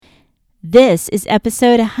This is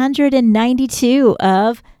episode 192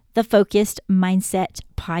 of the Focused Mindset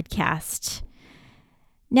Podcast.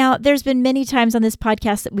 Now, there's been many times on this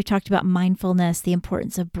podcast that we've talked about mindfulness, the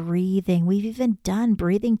importance of breathing. We've even done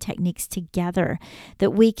breathing techniques together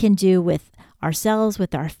that we can do with ourselves,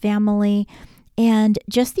 with our family, and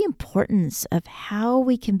just the importance of how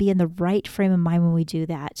we can be in the right frame of mind when we do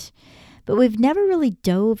that. But we've never really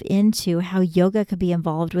dove into how yoga could be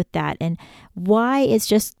involved with that and why it's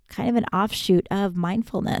just kind of an offshoot of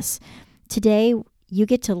mindfulness. Today, you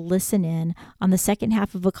get to listen in on the second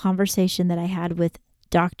half of a conversation that I had with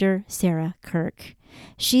Dr. Sarah Kirk.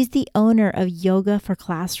 She's the owner of Yoga for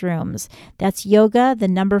Classrooms. That's yoga, the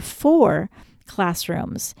number 4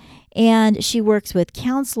 classrooms. And she works with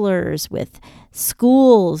counselors, with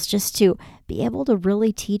schools, just to be able to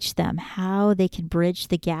really teach them how they can bridge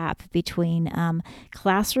the gap between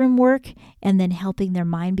classroom work and then helping their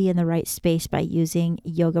mind be in the right space by using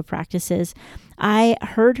yoga practices. I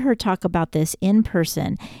heard her talk about this in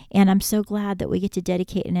person, and I'm so glad that we get to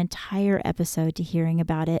dedicate an entire episode to hearing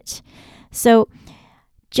about it. So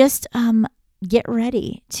just get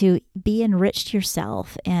ready to be enriched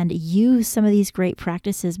yourself and use some of these great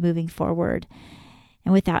practices moving forward.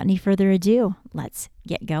 And without any further ado, let's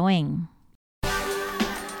get going.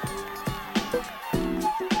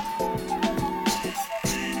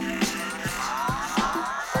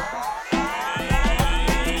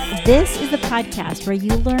 This is the podcast where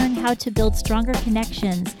you learn how to build stronger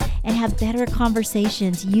connections and have better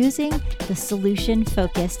conversations using the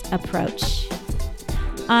solution-focused approach.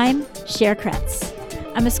 I'm Cher Kretz.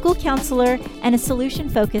 I'm a school counselor and a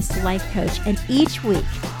solution-focused life coach, and each week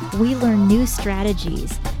we learn new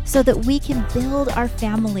strategies so that we can build our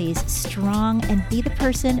families strong and be the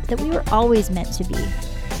person that we were always meant to be.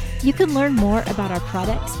 You can learn more about our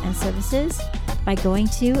products and services by going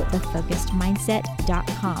to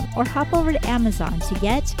thefocusedmindset.com or hop over to Amazon to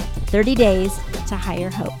get 30 Days to Higher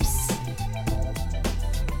Hopes.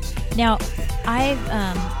 Now, I've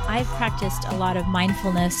practiced a lot of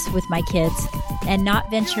mindfulness with my kids and not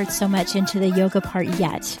ventured so much into the yoga part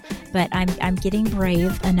yet, but I'm getting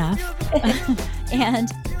brave enough. And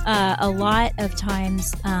a lot of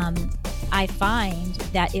times I find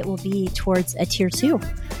that it will be towards a tier 2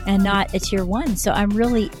 and not a tier 1. So I'm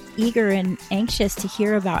really eager and anxious to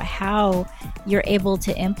hear about how you're able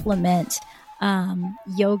to implement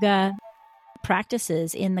yoga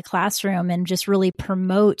practices in the classroom and just really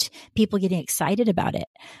promote people getting excited about it.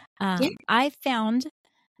 I've found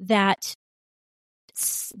that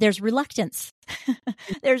there's reluctance.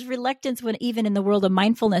 There's reluctance when even in the world of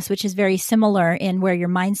mindfulness, which is very similar in where your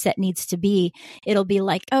mindset needs to be. It'll be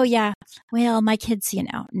like, oh yeah, well, my kids,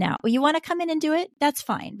 now, well, you want to come in and do it? That's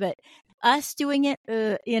fine. But us doing it,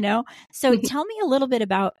 So tell me a little bit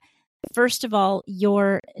about, first of all,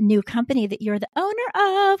 your new company that you're the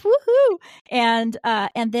owner of, woohoo! And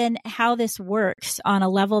then how this works on a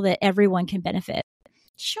level that everyone can benefit.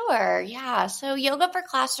 Sure. Yeah. So Yoga for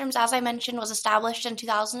Classrooms, as I mentioned, was established in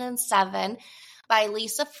 2007 by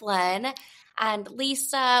Lisa Flynn. And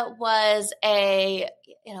Lisa was a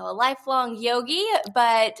lifelong yogi,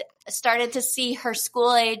 but started to see her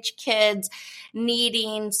school age kids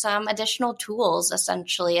needing some additional tools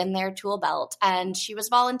essentially in their tool belt. And she was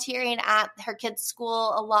volunteering at her kids'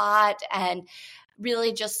 school a lot and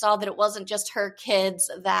really just saw that it wasn't just her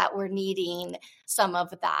kids that were needing some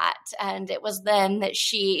of that. And it was then that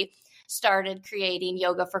she started creating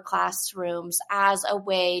Yoga for Classrooms as a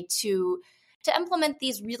way to implement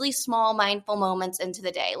these really small mindful moments into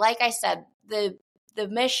the day. Like I said, the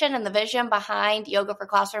mission and the vision behind Yoga for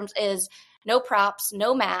Classrooms is no props,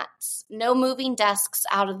 no mats, no moving desks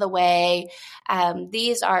out of the way.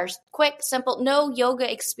 These are quick, simple, no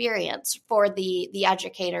yoga experience for the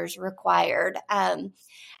educators required. And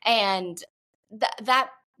that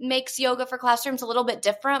makes Yoga for Classrooms a little bit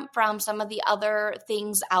different from some of the other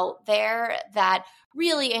things out there that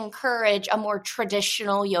really encourage a more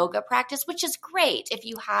traditional yoga practice, which is great if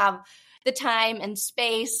you have the time and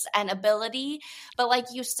space and ability. But like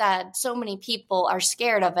you said, so many people are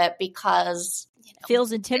scared of it because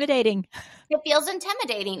feels intimidating. It feels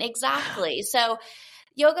intimidating. Exactly. So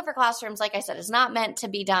Yoga for Classrooms, like I said, is not meant to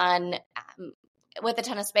be done with a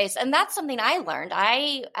ton of space. And that's something I learned.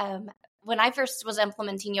 When I first was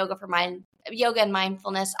implementing yoga and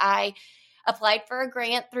mindfulness, I applied for a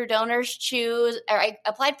grant through Donors Choose, or I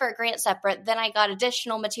applied for a grant separate. Then I got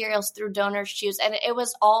additional materials through Donors Choose, and it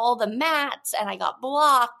was all the mats, and I got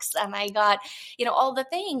blocks, and I got, all the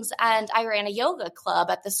things. And I ran a yoga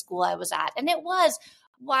club at the school I was at, and it was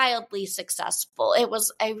wildly successful. It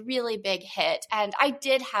was a really big hit. And I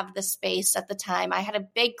did have the space at the time. I had a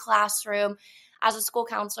big classroom. as a school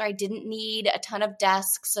counselor, I didn't need a ton of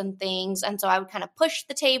desks and things. And so I would kind of push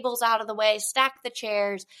the tables out of the way, stack the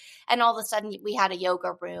chairs, and all of a sudden we had a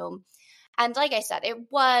yoga room. And like I said, it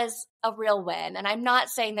was a real win. And I'm not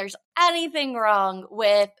saying there's anything wrong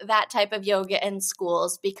with that type of yoga in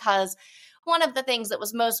schools, because one of the things that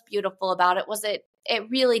was most beautiful about it was it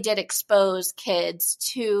really did expose kids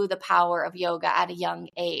to the power of yoga at a young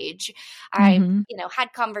age. I,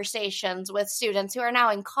 had conversations with students who are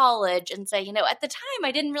now in college and say, at the time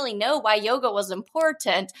I didn't really know why yoga was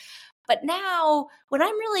important. But now when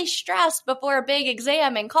I'm really stressed before a big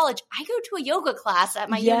exam in college, I go to a yoga class at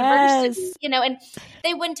my university, and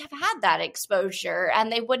they wouldn't have had that exposure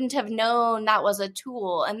and they wouldn't have known that was a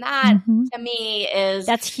tool. And that to me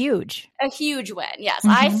that's huge. A huge win. Yes.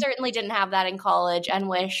 I certainly didn't have that in college and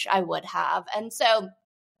wish I would have. And so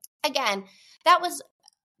again, that was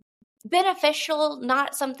beneficial,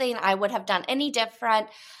 not something I would have done any different.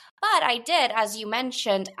 But I did, as you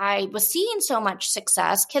mentioned, I was seeing so much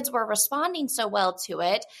success. Kids were responding so well to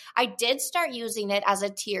it. I did start using it as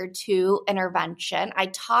a tier 2 intervention. I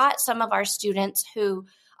taught some of our students who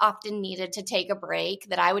often needed to take a break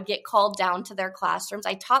that I would get called down to their classrooms.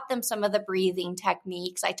 I taught them some of the breathing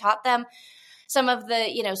techniques. I taught them some of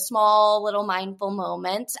the, small little mindful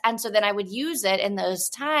moments. And so then I would use it in those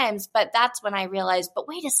times. But that's when I realized, but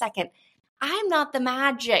wait a second, I'm not the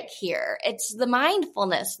magic here. It's the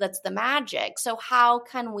mindfulness that's the magic. So how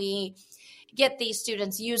can we get these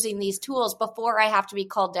students using these tools before I have to be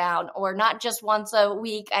called down, or not just once a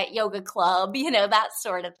week at yoga club, that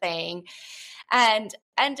sort of thing. And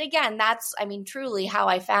again, that's, truly how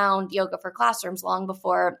I found Yoga for Classrooms long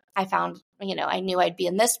before I found, I knew I'd be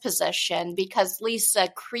in this position, because Lisa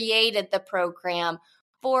created the program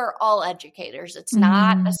for all educators. It's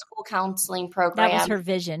not a school counseling program. That was her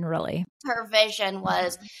vision, really. Her vision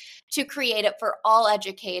was to create it for all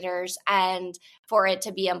educators and for it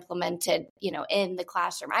to be implemented, in the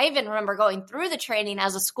classroom. I even remember going through the training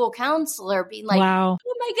as a school counselor being like, wow,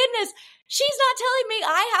 oh my goodness, she's not telling me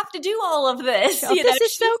I have to do all of this. Oh, this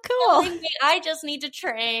is so cool. I just need to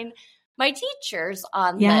train my teachers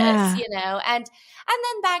on this, and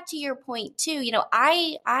then back to your point too,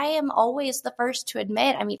 I am always the first to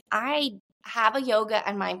admit, I have a yoga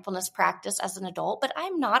and mindfulness practice as an adult, but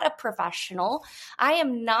I'm not a professional. I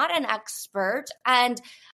am not an expert. And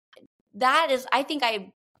that is, I think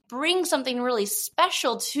I bring something really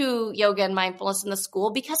special to yoga and mindfulness in the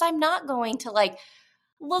school, because I'm not going to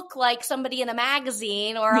look like somebody in a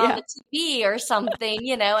magazine or on the TV or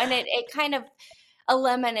something, and it kind of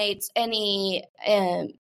eliminates any,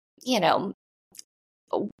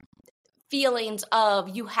 feelings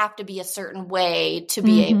of you have to be a certain way to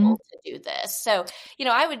be able to do this. So,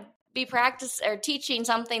 I would be teaching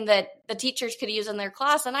something that the teachers could use in their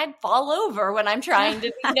class, and I'd fall over when I'm trying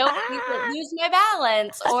to, lose my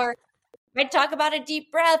balance, or I'd talk about a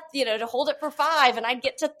deep breath, to hold it for 5, and I'd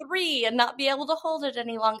get to 3 and not be able to hold it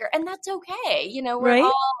any longer. And that's okay. We're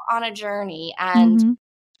all on a journey, and,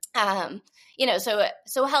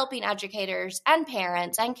 so helping educators and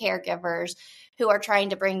parents and caregivers who are trying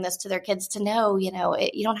to bring this to their kids to know, you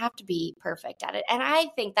don't have to be perfect at it. And I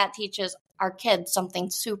think that teaches our kids something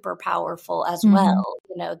super powerful as well,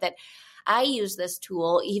 that I use this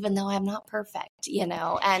tool even though I'm not perfect,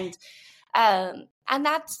 and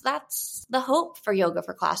that's the hope for Yoga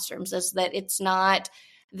for Classrooms, is that it's not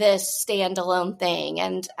this standalone thing.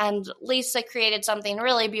 And Lisa created something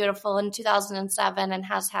really beautiful in 2007 and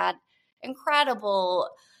has had incredible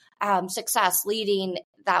success leading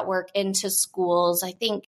that work into schools. I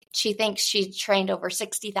think she thinks she trained over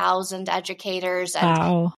 60,000 educators. And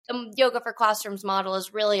wow. The Yoga for Classrooms model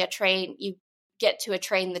is really you get to a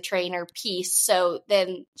train the trainer piece. So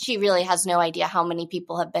then she really has no idea how many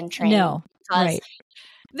people have been trained. No, because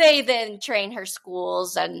they then train her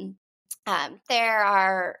schools. And there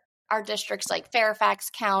are districts like Fairfax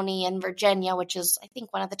County in Virginia, which is, I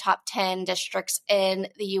think, one of the top 10 districts in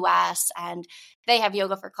the U.S. And they have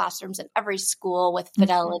Yoga for Classrooms in every school with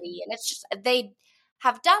Fidelity. And it's just, they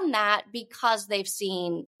have done that because they've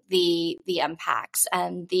seen the impacts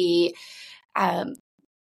and the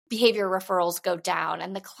behavior referrals go down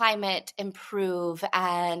and the climate improve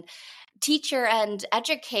and teacher and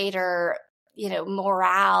educator,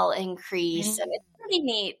 morale increase. And it's pretty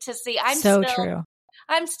neat to see. True.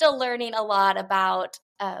 I'm still learning a lot about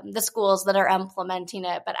the schools that are implementing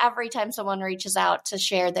it, but every time someone reaches out to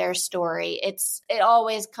share their story, it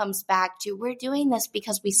always comes back to, we're doing this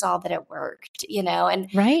because we saw that it worked, and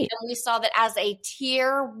we saw that as a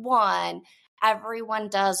tier 1, everyone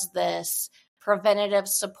does this preventative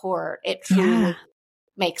support. It truly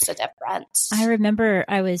makes a difference. I remember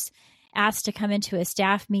I was asked to come into a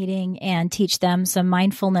staff meeting and teach them some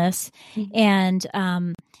mindfulness.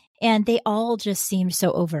 Mm-hmm. And they all just seemed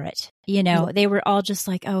so over it. They were all just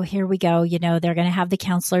like, oh, here we go. They're going to have the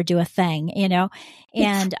counselor do a thing,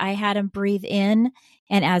 and I had them breathe in.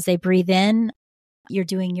 And as they breathe in, you're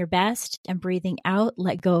doing your best, and breathing out,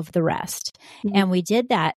 let go of the rest. Mm-hmm. And we did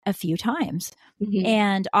that a few times. Mm-hmm.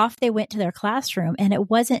 And off they went to their classroom. And it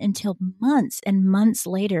wasn't until months and months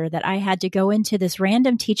later that I had to go into this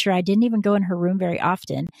random teacher. I didn't even go in her room very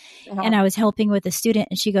often. Uh-huh. And I was helping with a student,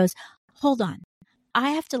 and she goes, hold on.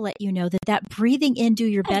 I have to let you know that breathing in, do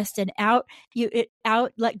your best, and out,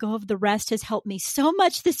 let go of the rest has helped me so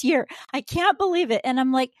much this year. I can't believe it. And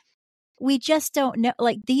I'm like, we just don't know.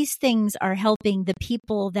 Like, these things are helping the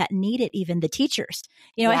people that need it, even the teachers.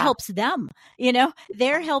 It helps them.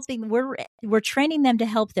 They're helping. We're training them to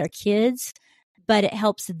help their kids, but it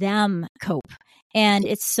helps them cope. And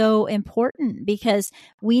it's so important because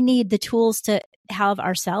we need the tools to have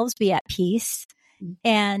ourselves be at peace.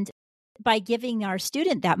 And by giving our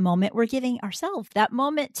student that moment, we're giving ourselves that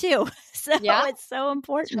moment too. So it's so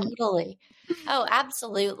important. Totally. Oh,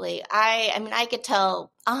 absolutely. I mean, I could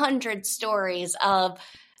tell 100 stories of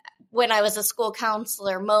when I was a school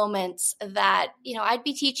counselor, moments that, I'd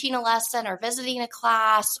be teaching a lesson or visiting a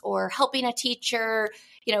class or helping a teacher,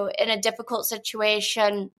 in a difficult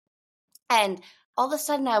situation. And all of a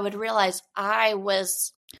sudden I would realize I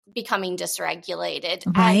was becoming dysregulated.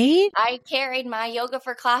 Right. And I carried my Yoga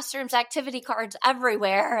for Classrooms activity cards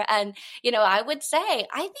everywhere. And, I would say,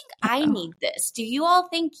 I think I need this. Do you all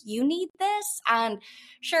think you need this? And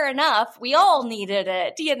sure enough, we all needed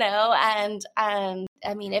it, and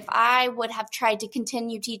I mean, if I would have tried to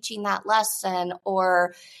continue teaching that lesson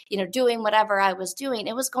or, doing whatever I was doing,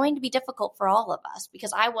 it was going to be difficult for all of us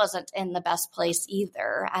because I wasn't in the best place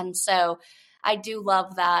either. And so I do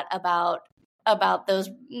love that about those,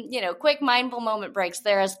 quick mindful moment breaks.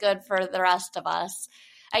 They're as good for the rest of us.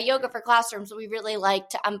 At Yoga for Classrooms, we really like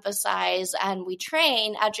to emphasize and we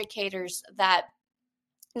train educators that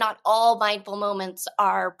not all mindful moments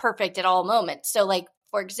are perfect at all moments. So like,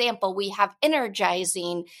 for example, we have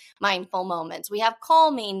energizing mindful moments. We have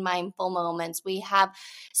calming mindful moments. We have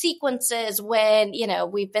sequences when,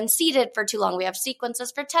 we've been seated for too long. We have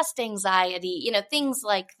sequences for test anxiety, things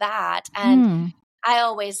like that. And I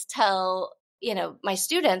always tell, my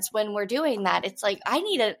students when we're doing that, it's like, I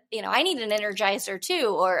need an energizer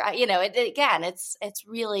too. Or, it's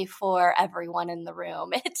really for everyone in the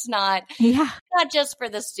room. It's not just for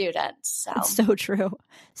the students. So. It's so true.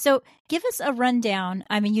 So give us a rundown.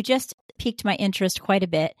 I mean, you just piqued my interest quite a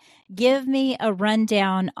bit. Give me a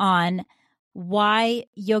rundown on why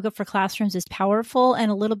Yoga for Classrooms is powerful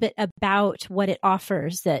and a little bit about what it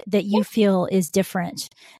offers that you feel is different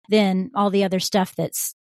than all the other stuff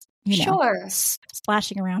that's,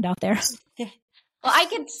 splashing around out there. Well,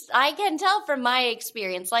 I can tell from my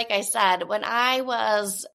experience, like I said, when I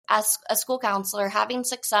was a school counselor having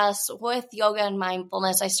success with yoga and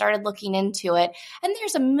mindfulness, I started looking into it. And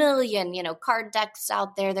there's a million, card decks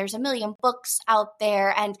out there. There's a million books out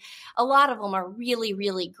there. And a lot of them are really,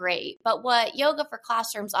 really great. But what Yoga for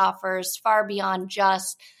Classrooms offers far beyond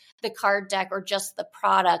just the card deck or just the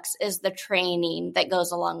products is the training that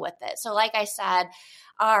goes along with it. So like I said,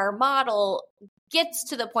 our model gets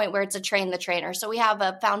to the point where it's a train the trainer. So we have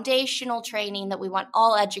a foundational training that we want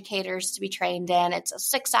all educators to be trained in. It's a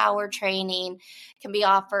 6-hour training, can be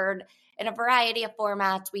offered in a variety of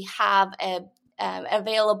formats. We have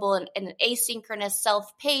available in an asynchronous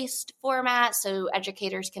self-paced format, so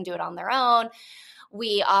educators can do it on their own.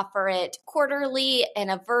 We offer it quarterly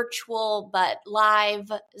in a virtual but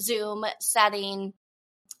live Zoom setting.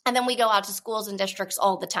 And then we go out to schools and districts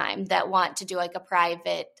all the time that want to do like a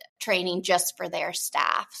private training just for their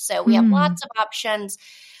staff. So we have lots of options,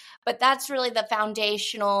 but that's really the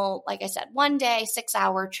foundational, like I said, 1 day,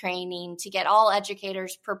 6-hour training to get all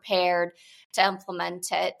educators prepared to implement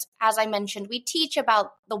it. As I mentioned, we teach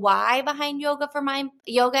about the why behind yoga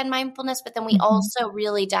and mindfulness, but then we also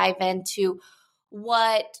really dive into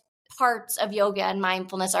what parts of yoga and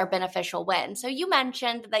mindfulness are beneficial when. So you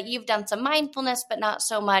mentioned that you've done some mindfulness, but not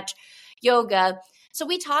so much yoga. So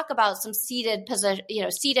we talk about some seated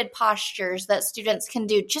postures that students can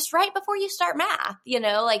do just right before you start math,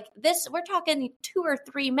 like this, we're talking 2 or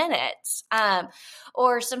 3 minutes,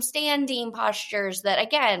 or some standing postures that,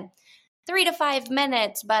 again, 3 to 5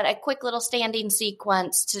 minutes, but a quick little standing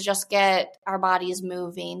sequence to just get our bodies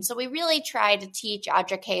moving. So we really try to teach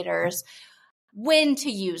educators when to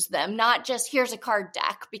use them, not just here's a card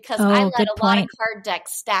deck, because I let a lot of card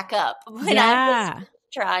decks stack up when I was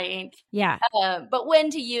trying. Yeah. But when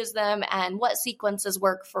to use them and what sequences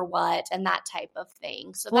work for what and that type of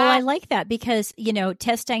thing. So Well, I like that because,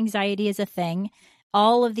 test anxiety is a thing.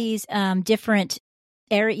 All of these different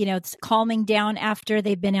it's calming down after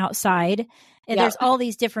they've been outside. And there's all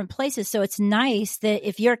these different places. So it's nice that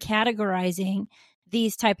if you're categorizing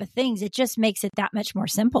these type of things, it just makes it that much more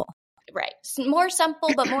simple. Right. More simple,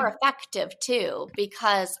 but more effective too,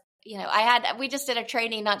 because we just did a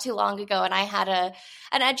training not too long ago, and I had an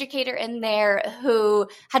educator in there who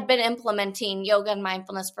had been implementing yoga and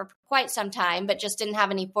mindfulness for quite some time, but just didn't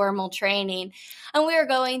have any formal training. And we were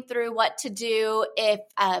going through what to do if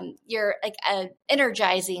you're like an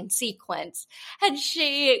energizing sequence. And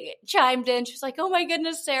she chimed in. She was like, "Oh my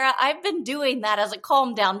goodness, Sarah, I've been doing that as a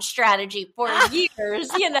calm down strategy for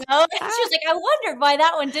years, And she was like, I wondered why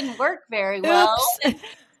that one didn't work very well. And,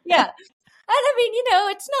 yeah. And I mean,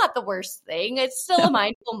 it's not the worst thing. It's still a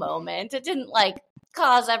mindful moment. It didn't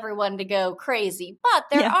cause everyone to go crazy, but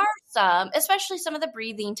there are some, especially some of the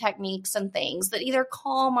breathing techniques and things that either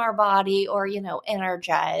calm our body or,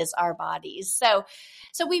 energize our bodies. So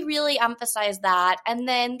we really emphasize that. And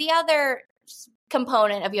then the other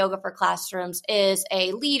component of yoga for classrooms is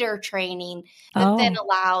a leader training that then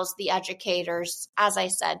allows the educators, as I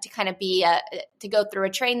said, to kind of to go through a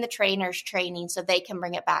train the trainers training so they can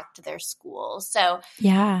bring it back to their school. So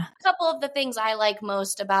a couple of the things I like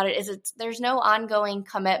most about it is there's no ongoing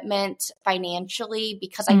commitment financially,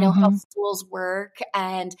 because I know how schools work,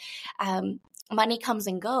 and money comes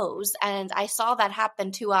and goes. And I saw that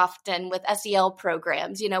happen too often with SEL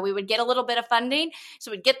programs. We would get a little bit of funding. So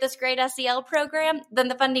we'd get this great SEL program, then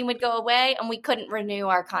the funding would go away and we couldn't renew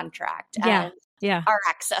our contract. And our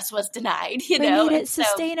access was denied, We need it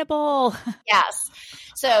sustainable. Yes.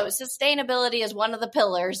 So sustainability is one of the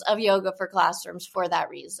pillars of yoga for classrooms for that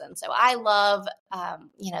reason. So I love,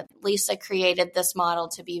 Lisa created this model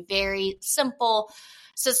to be very simple,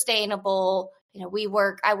 sustainable.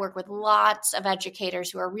 I work with lots of educators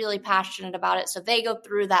who are really passionate about it. So they go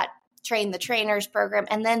through that train the trainers program,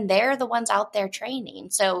 and then they're the ones out there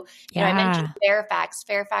training. So, I mentioned Fairfax.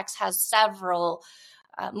 Fairfax has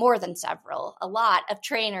more than several, a lot of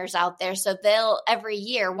trainers out there. So every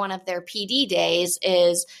year, one of their PD days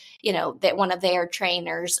is, that one of their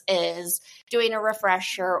trainers is doing a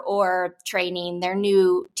refresher or training their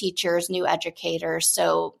new teachers, new educators.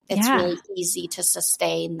 So it's really easy to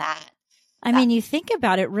sustain that. I mean, you think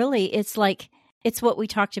about it, really, it's what we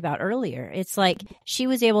talked about earlier. It's like she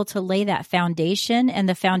was able to lay that foundation, and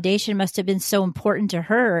the foundation must have been so important to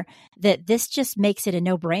her that this just makes it a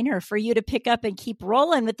no-brainer for you to pick up and keep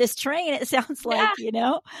rolling with this train. It sounds like,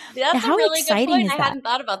 That's how a really exciting good point. is that? I hadn't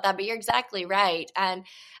thought about that, but you're exactly right. And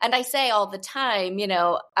I say all the time,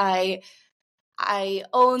 I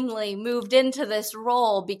only moved into this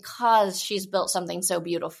role because she's built something so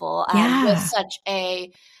beautiful and with such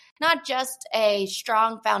not just a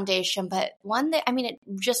strong foundation, but one that, it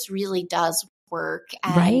just really does work,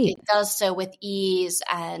 and it does so with ease.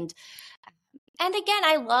 And again,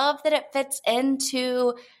 I love that it fits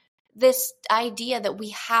into this idea that we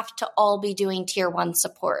have to all be doing tier 1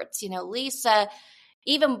 supports. Lisa,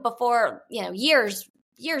 even before,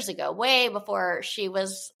 years ago, way before she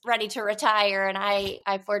was ready to retire, and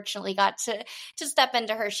I fortunately got to step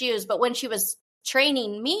into her shoes. But when she was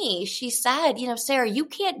training me, she said, Sarah, you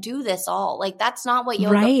can't do this all. That's not what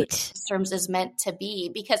yoga classrooms is meant to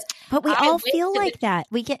be. But we all feel like that.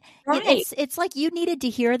 We get it's like you needed to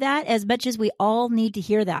hear that as much as we all need to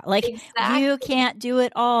hear that. You can't do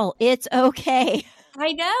it all. It's okay.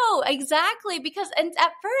 I know, exactly. And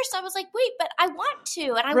at first I was like, wait, but I want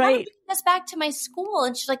to, and I want to bring this back to my school.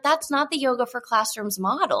 And she's like, that's not the yoga for classrooms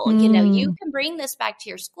model. You can bring this back to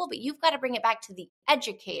your school, but you've got to bring it back to the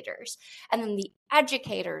educators, and then the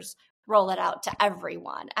educators roll it out to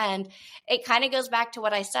everyone. And it kind of goes back to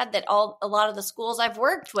what I said, that a lot of the schools I've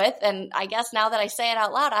worked with, and I guess now that I say it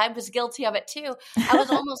out loud, I was guilty of it too. I was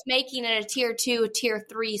almost making it a tier 2, tier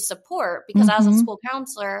 3 support, because as a school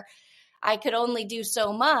counselor, I could only do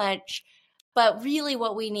so much, but really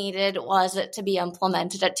what we needed was it to be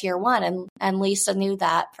implemented at tier 1. And Lisa knew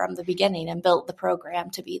that from the beginning and built the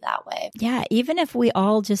program to be that way. Yeah. Even if we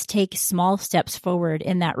all just take small steps forward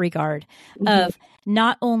in that regard of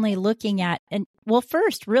not only looking at,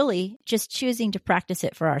 first really just choosing to practice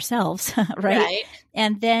it for ourselves, right?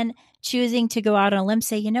 And then choosing to go out on a limb,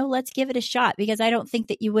 say, let's give it a shot, because I don't think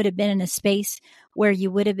that you would have been in a space where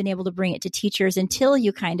you would have been able to bring it to teachers until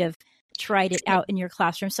you kind of tried it out in your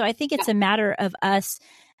classroom. So I think it's a matter of us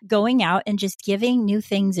going out and just giving new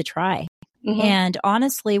things a try. And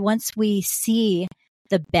honestly, once we see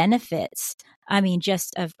the benefits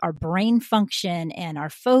just of our brain function and our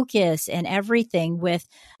focus and everything with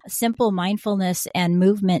simple mindfulness and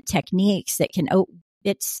movement techniques that can,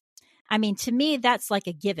 to me, that's like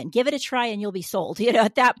a given. Give it a try and you'll be sold,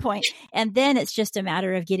 at that point. And then it's just a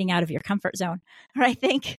matter of getting out of your comfort zone, I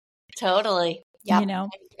think. Totally. Yeah.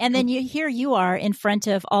 And then here you are in front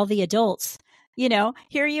of all the adults.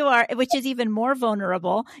 Here you are, which is even more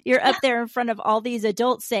vulnerable. You're up there in front of all these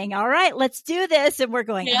adults saying, all right, let's do this. And we're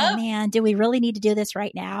going, oh man, do we really need to do this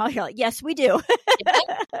right now? You're like, yes, we do.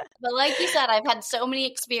 But like you said, I've had so many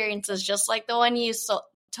experiences, just like the one you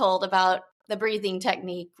told about the breathing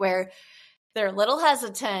technique, where they're a little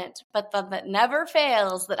hesitant, but then that never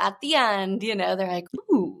fails, that at the end, they're like,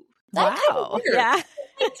 ooh, that kind of works. Yeah.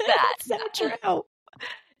 It's that. So true.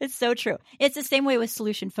 It's so true. It's the same way with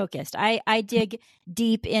solution focused. I dig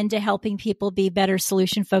deep into helping people be better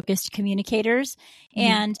solution focused communicators.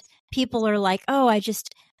 And people are like, oh, I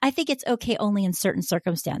think it's okay only in certain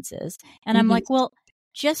circumstances. And I'm like, well,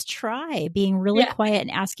 just try being really quiet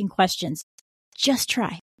and asking questions. Just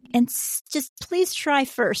try. And just please try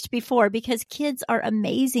first because kids are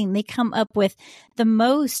amazing. They come up with the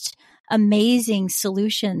most amazing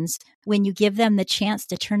solutions when you give them the chance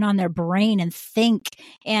to turn on their brain and think,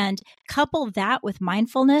 and couple that with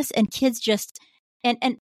mindfulness, and kids just,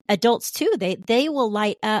 and adults too, they will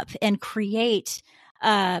light up and create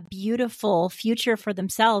a beautiful future for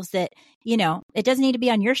themselves that, it doesn't need to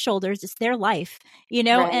be on your shoulders. It's their life, right.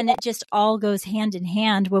 And it just all goes hand in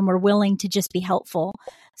hand when we're willing to just be helpful.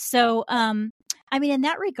 So, in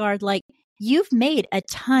that regard, like, you've made a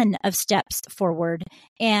ton of steps forward,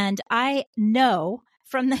 and I know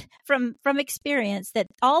from experience that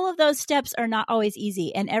all of those steps are not always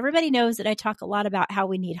easy. And everybody knows that I talk a lot about how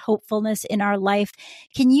we need hopefulness in our life.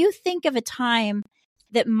 Can you think of a time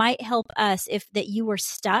that might help us that you were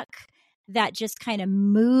stuck, that just kind of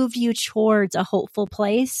moved you towards a hopeful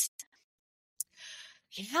place?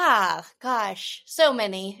 Yeah, gosh, so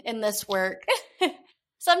many in this work.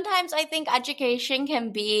 Sometimes I think education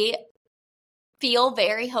can feel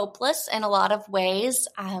very hopeless in a lot of ways.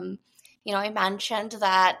 I mentioned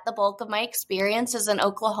that the bulk of my experience is in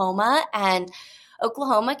Oklahoma, and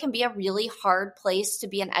Oklahoma can be a really hard place to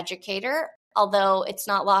be an educator, although it's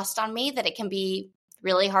not lost on me that it can be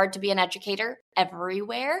really hard to be an educator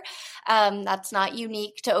everywhere. That's not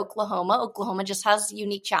unique to Oklahoma. Oklahoma just has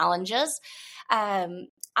unique challenges. And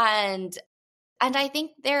I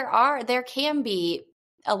think there can be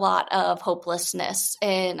a lot of hopelessness.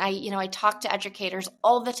 And I talk to educators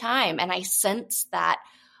all the time, and I sense that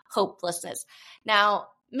hopelessness. Now,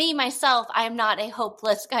 myself, I am not a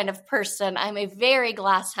hopeless kind of person. I'm a very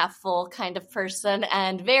glass half full kind of person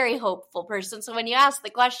and very hopeful person. So when you ask the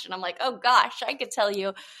question, I'm like, oh gosh, I could tell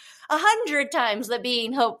you 100 times that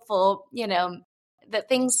being hopeful, that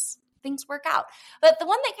things work out. But the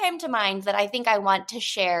one that came to mind that I think I want to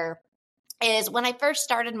share is when I first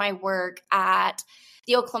started my work at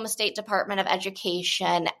the Oklahoma State Department of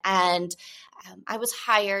Education, and I was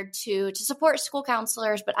hired to support school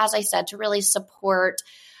counselors, but as I said, to really support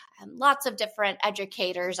lots of different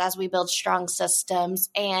educators as we build strong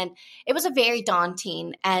systems. And it was a very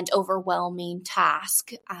daunting and overwhelming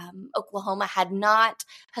task. Oklahoma had not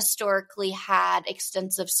historically had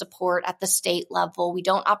extensive support at the state level. We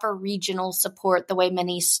don't offer regional support the way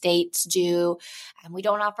many states do. And we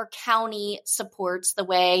don't offer county supports the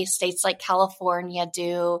way states like California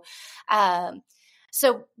do.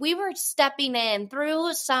 So we were stepping in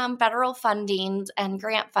through some federal funding and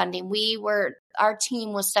grant funding. Our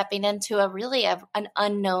team was stepping into an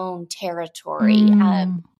unknown territory,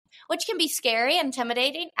 which can be scary,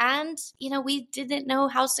 intimidating. And, we didn't know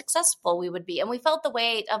how successful we would be. And we felt the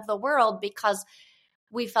weight of the world because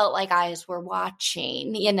we felt like eyes were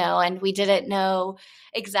watching, and we didn't know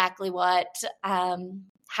exactly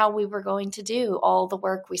how we were going to do all the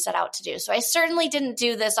work we set out to do. So I certainly didn't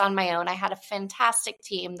do this on my own. I had a fantastic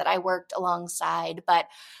team that I worked alongside, but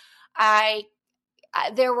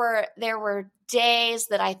there were days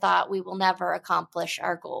that I thought we will never accomplish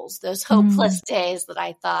our goals. Those hopeless days that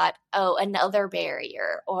I thought, oh, another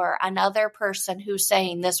barrier, or another person who's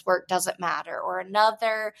saying this work doesn't matter, or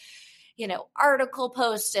another, article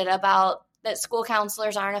posted about that school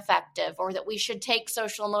counselors aren't effective, or that we should take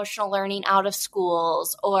social emotional learning out of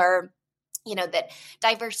schools, or, that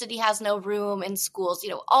diversity has no room in schools,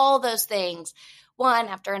 all those things, one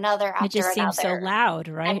after another after another. It just seems so loud,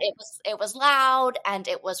 right? And it was loud, and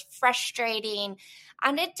it was frustrating,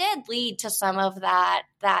 and it did lead to some of that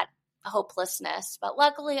hopelessness. But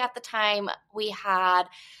luckily at the time, we had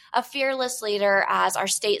a fearless leader as our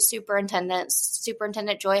state superintendent,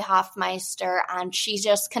 Superintendent Joy Hoffmeister, and she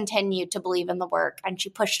just continued to believe in the work, and she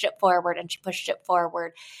pushed it forward and she pushed it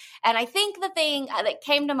forward. And I think the thing that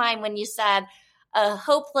came to mind when you said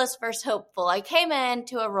hopeless versus hopeful, I came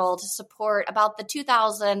into a role to support about the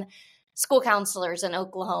 2,000 school counselors in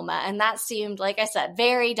Oklahoma. And that seemed, like I said,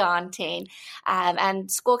 very daunting.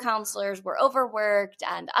 And school counselors were overworked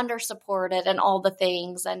and undersupported and all the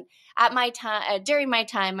things. And at my time, during my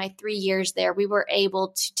time, my 3 years there, we were able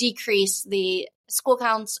to decrease the school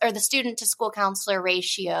counsel or the student to school counselor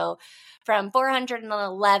ratio from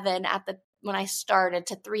 411 when I started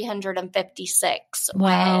to 356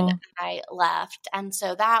 Wow. when I left. And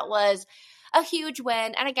so that was a huge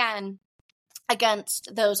win. And again,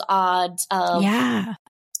 against those odds of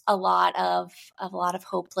a lot of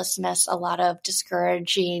hopelessness, a lot of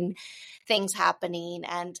discouraging things happening.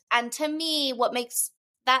 And to me, what makes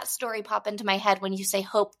that story pop into my head when you say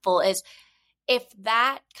hopeful is if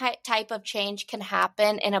that type of change can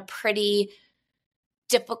happen in a pretty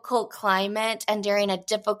difficult climate and during a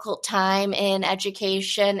difficult time in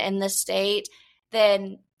education in the state,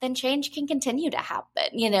 then change can continue to happen.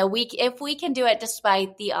 If we can do it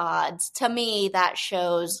despite the odds, to me, that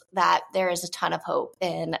shows that there is a ton of hope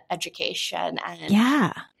in education.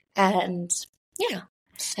 So.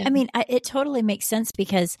 I mean, it totally makes sense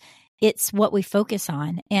because it's what we focus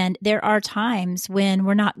on. And there are times when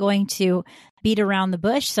we're not going to beat around the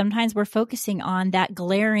bush. Sometimes we're focusing on that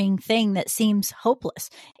glaring thing that seems hopeless.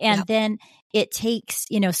 And then it takes,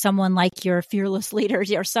 someone like your fearless leader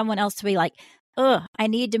or someone else to be like, I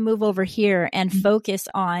need to move over here and focus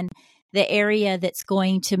on the area that's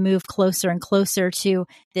going to move closer and closer to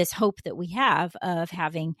this hope that we have of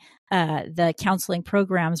having the counseling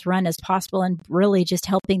programs run as possible and really just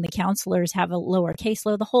helping the counselors have a lower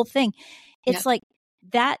caseload, the whole thing. It's like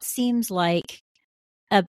that seems like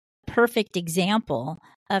a perfect example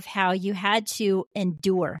of how you had to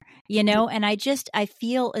endure, and I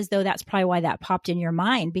feel as though that's probably why that popped in your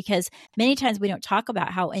mind, because many times we don't talk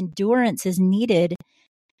about how endurance is needed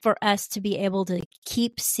for us to be able to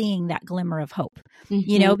keep seeing that glimmer of hope,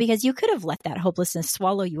 because you could have let that hopelessness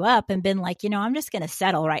swallow you up and been like, I'm just going to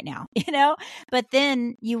settle right now, but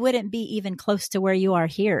then you wouldn't be even close to where you are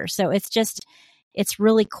here. So it's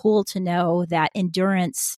really cool to know that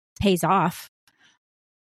endurance pays off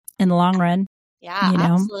in the long run. Yeah,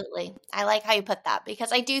 absolutely. I like how you put that,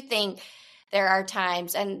 because I do think there are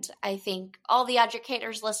times, and I think all the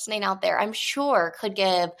educators listening out there, I'm sure, could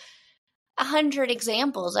give 100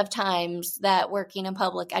 examples of times that working in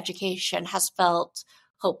public education has felt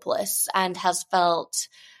hopeless and has felt,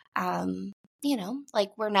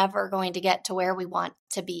 like we're never going to get to where we want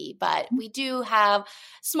to be. But we do have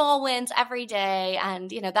small wins every day. And,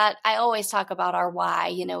 that I always talk about our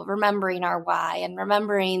why, remembering our why and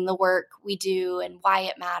remembering the work we do and why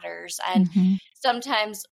it matters. And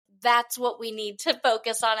sometimes that's what we need to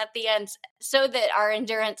focus on at the end so that our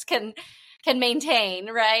endurance can maintain,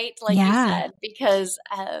 right? Like you said, because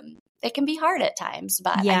it can be hard at times,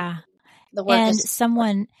 but the work and is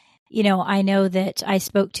someone, I know that I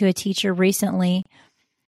spoke to a teacher recently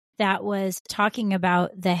that was talking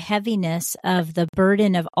about the heaviness of the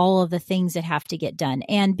burden of all of the things that have to get done.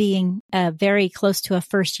 And being very close to a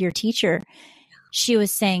first-year teacher, she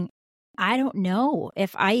was saying, I don't know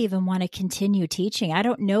if I even want to continue teaching. I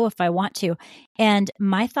don't know if I want to. And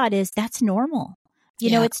my thought is that's normal.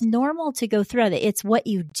 It's normal to go through it. It's what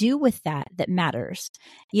you do with that matters,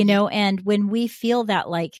 and when we feel that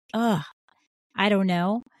like, I don't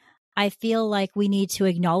know, I feel like we need to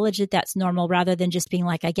acknowledge that that's normal rather than just being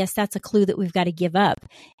like, I guess that's a clue that we've got to give up.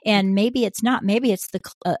 And maybe it's not. Maybe it's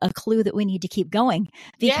a clue that we need to keep going,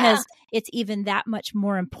 because it's even that much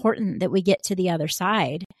more important that we get to the other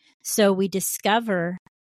side. So we discover,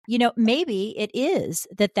 maybe it is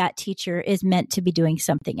that teacher is meant to be doing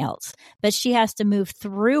something else, but she has to move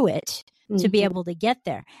through it to be able to get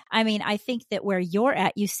there. I mean, I think that where you're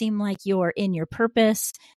at, you seem like you're in your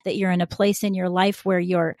purpose, that you're in a place in your life where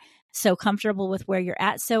you're so comfortable with where you're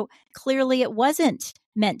at. So clearly it wasn't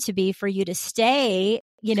meant to be for you to stay,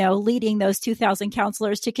 leading those 2,000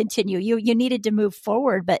 counselors to continue. You needed to move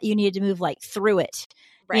forward, but you needed to move like through it.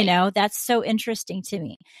 Right. That's so interesting to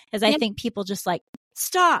me, because I think people just like,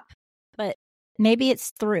 stop, but maybe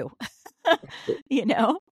it's through,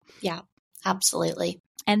 Yeah, absolutely.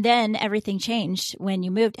 And then everything changed when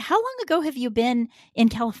you moved. How long ago have you been in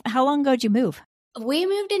California? How long ago did you move? We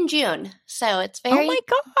moved in June, so it's very... Oh my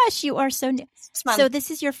gosh, you are so new. So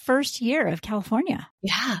this is your first year of California.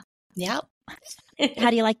 Yeah. Yep.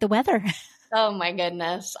 How do you like the weather? Oh my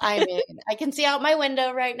goodness. I mean, I can see out my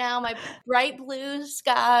window right now, my bright blue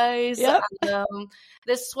skies. Yep.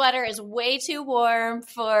 This sweater is way too warm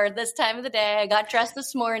for this time of the day. I got dressed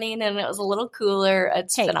this morning and it was a little cooler.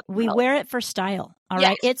 It's Hey, phenomenal. we wear it for style. All Yes.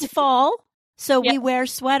 right. It's fall, so Yes. we wear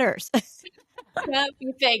sweaters. Yep,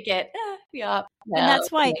 you fake it. Yep. No, And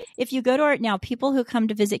that's why thanks. if you go to now, people who come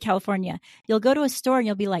to visit California, you'll go to a store and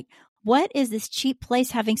you'll be like, what is this cheap place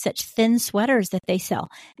having such thin sweaters that they sell?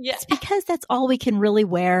 Yeah. It's because that's all we can really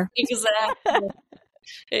wear. Exactly.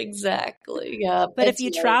 Exactly. Yeah. But if you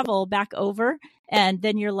travel back over and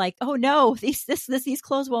then you're like, oh no, these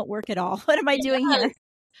clothes won't work at all. What am I doing here?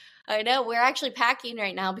 I know. We're actually packing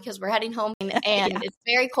right now because we're heading home and it's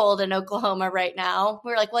very cold in Oklahoma right now.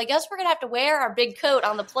 We're like, well, I guess we're going to have to wear our big coat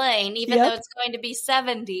on the plane, even though it's going to be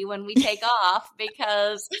 70 when we take off,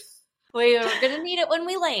 because we are going to need it when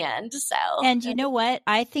we land. So, and you know what?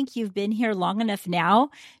 I think you've been here long enough now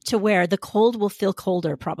to where the cold will feel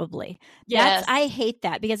colder, probably. yes. I hate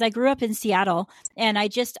that because I grew up in Seattle, and I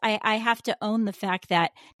have to own the fact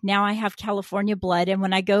that now I have California blood. And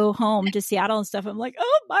when I go home to Seattle and stuff, I'm like,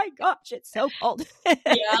 oh my gosh, it's so cold.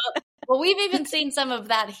 Yeah. Well, we've even seen some of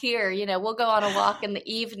that here. You know, we'll go on a walk in the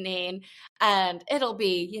evening and it'll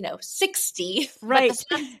be, 60, Right. but the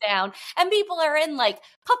sun's down and people are in like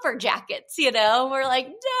puffer jackets, We're like,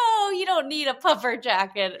 no, you don't need a puffer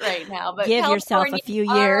jacket right now. But give yourself a few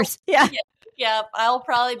years. Yeah. Yep. I'll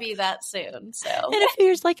probably be that soon. So, in a few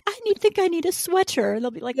years, like, think I need a sweater.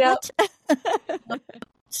 They'll be like, what?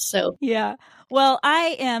 So, yeah. Well,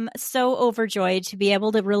 I am so overjoyed to be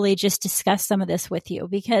able to really just discuss some of this with you,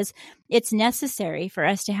 because it's necessary for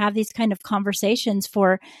us to have these kind of conversations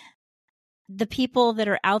for the people that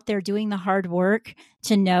are out there doing the hard work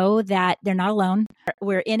to know that they're not alone.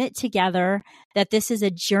 We're in it together, that this is a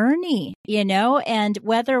journey, and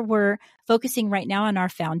whether we're focusing right now on our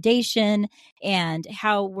foundation and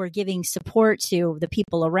how we're giving support to the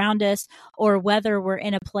people around us, or whether we're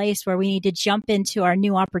in a place where we need to jump into our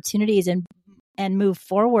new opportunities and move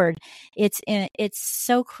forward, it's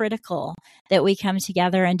so critical that we come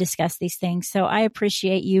together and discuss these things. So I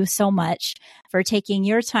appreciate you so much for taking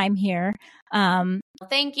your time here.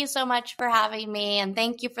 Thank you so much for having me, and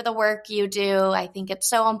thank you for the work you do. I think it's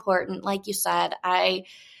so important. Like you said, I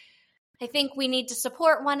think we need to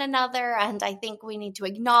support one another, and I think we need to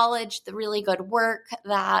acknowledge the really good work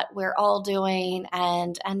that we're all doing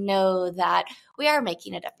and know that we are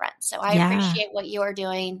making a difference. So I appreciate what you are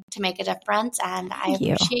doing to make a difference, and I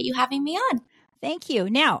appreciate you having me on. Thank you.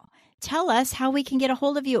 Now, tell us how we can get a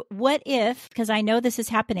hold of you. What if, because I know this is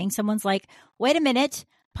happening, someone's like, wait a minute,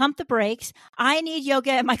 pump the brakes. I need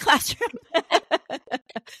yoga in my classroom.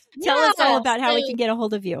 Tell us all about how we can get a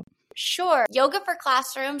hold of you. Sure. Yoga for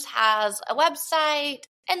Classrooms has a website,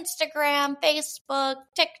 Instagram, Facebook,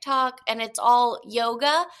 TikTok, and it's all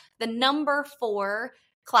yoga, the number 4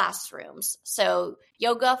 classrooms. So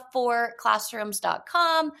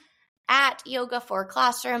yoga4classrooms.com, at Yoga for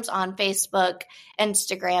Classrooms on Facebook,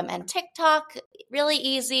 Instagram, and TikTok. Really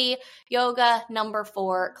easy. Yoga number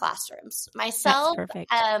 4 classrooms. Myself, that's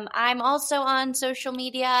perfect. I'm also on social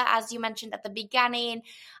media, as you mentioned at the beginning.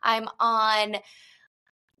 I'm on,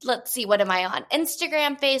 let's see, what am I on?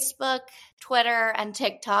 Instagram, Facebook, Twitter, and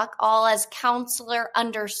TikTok, all as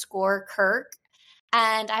counselor_Kirk.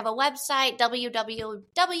 And I have a website,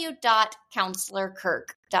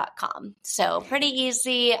 www.counselorkirk.com. So pretty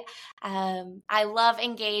easy. I love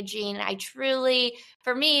engaging.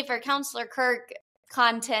 For Counselor Kirk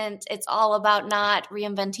content, it's all about not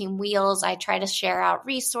reinventing wheels. I try to share out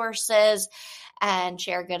resources and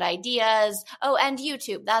share good ideas. Oh, and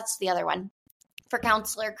YouTube. That's the other one. For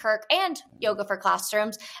Counselor Kirk and Yoga for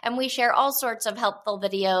Classrooms. And we share all sorts of helpful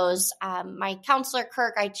videos. My Counselor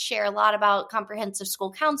Kirk, I share a lot about comprehensive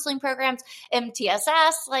school counseling programs,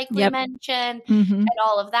 MTSS, like we mentioned, and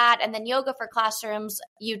all of that. And then Yoga for Classrooms,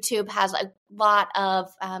 YouTube has a lot of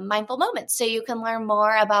mindful moments. So you can learn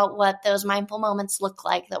more about what those mindful moments look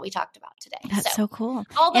like that we talked about today. That's so cool.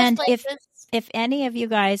 All those and places. If any of you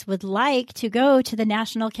guys would like to go to the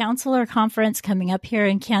National Counselor Conference coming up here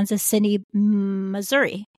in Kansas City,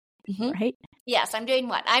 Missouri, right? Yes, I'm doing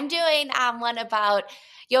one. I'm doing one about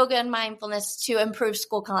yoga and mindfulness to improve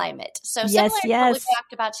school climate. So similar to what we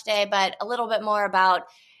talked about today, but a little bit more about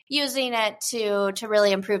using it to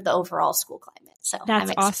really improve the overall school climate. So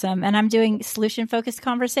that's awesome. And I'm doing solution-focused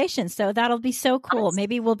conversations. So that'll be so cool. Awesome.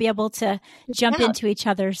 Maybe we'll be able to jump into each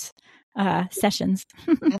other's sessions.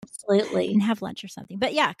 Absolutely. And have lunch or something.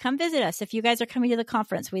 But yeah, come visit us. If you guys are coming to the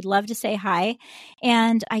conference, we'd love to say hi.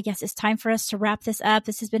 And I guess it's time for us to wrap this up.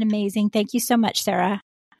 This has been amazing. Thank you so much, Sarah.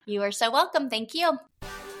 You are so welcome. Thank you.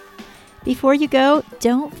 Before you go,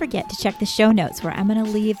 don't forget to check the show notes where I'm going to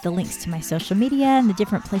leave the links to my social media and the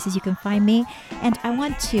different places you can find me. And I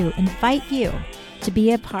want to invite you to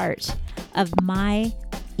be a part of my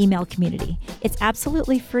email community. It's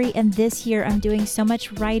absolutely free. And this year I'm doing so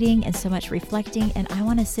much writing and so much reflecting, and I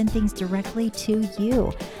want to send things directly to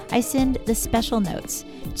you. I send the special notes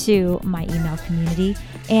to my email community,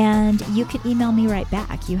 and you can email me right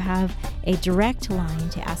back. You have a direct line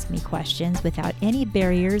to ask me questions without any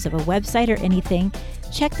barriers of a website or anything.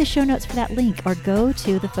 Check the show notes for that link or go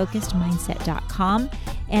to thefocusedmindset.com.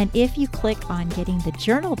 And if you click on getting the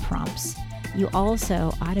journal prompts, you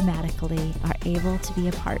also automatically are able to be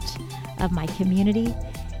a part of my community.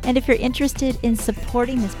 And if you're interested in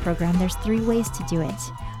supporting this program, there's 3 ways to do it.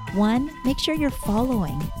 1, make sure you're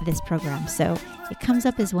following this program so it comes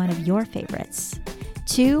up as one of your favorites.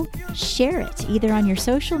 2, share it either on your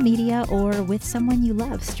social media or with someone you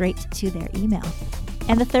love straight to their email.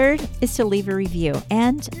 And the 3rd is to leave a review,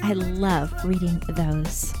 and I love reading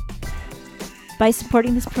those. By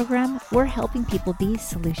supporting this program, we're helping people be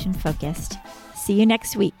solution focused. See you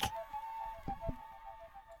next week.